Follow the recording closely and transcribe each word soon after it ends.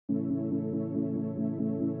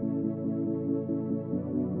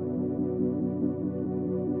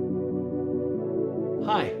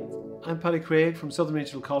I'm Paddy Craig from Southern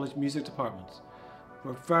Regional College Music Department.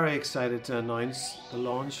 We're very excited to announce the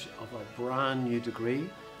launch of our brand new degree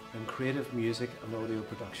in Creative Music and Audio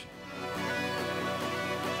Production.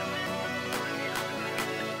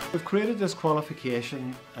 We've created this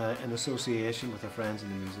qualification in association with our friends in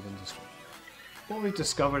the music industry. What we've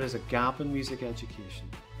discovered is a gap in music education.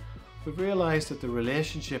 We've realised that the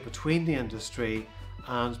relationship between the industry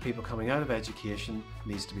and people coming out of education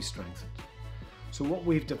needs to be strengthened. So what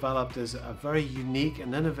we've developed is a very unique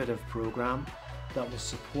and innovative programme that will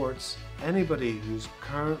support anybody who's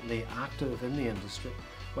currently active in the industry,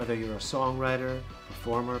 whether you're a songwriter,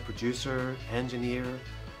 performer, producer, engineer,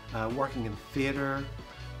 working in theatre,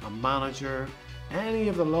 a manager. Any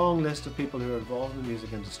of the long list of people who are involved in the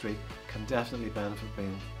music industry can definitely benefit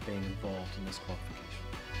being involved in this qualification.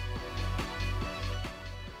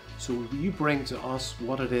 So you bring to us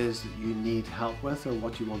what it is that you need help with or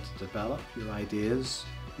what you want to develop, your ideas,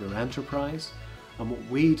 your enterprise, and what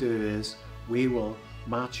we do is we will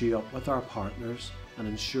match you up with our partners and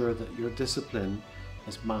ensure that your discipline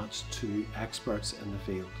is matched to experts in the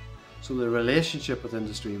field. So the relationship with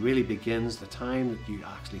industry really begins the time that you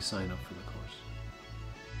actually sign up for the course.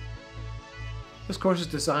 This course is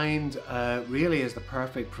designed really as the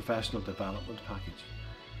perfect professional development package.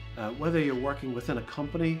 Whether you're working within a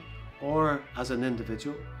company or as an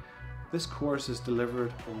individual, this course is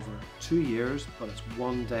delivered over 2 years, but it's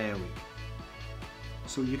 1 day a week.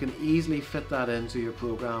 So you can easily fit that into your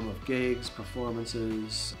program of gigs,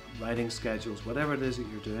 performances, writing schedules, whatever it is that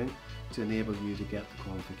you're doing to enable you to get the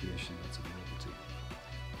qualification that's available to you.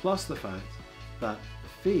 Plus the fact that the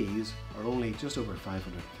fees are only just over £550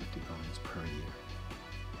 per year.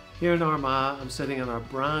 Here in Armagh, I'm sitting in our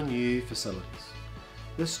brand new facilities.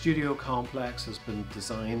 This studio complex has been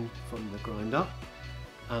designed from the ground up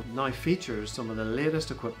and now features some of the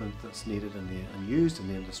latest equipment that's needed and used in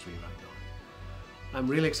the industry right now. I'm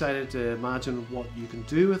really excited to imagine what you can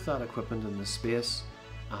do with that equipment in this space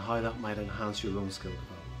and how that might enhance your own skill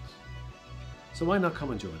development. So why not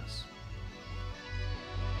come and join us?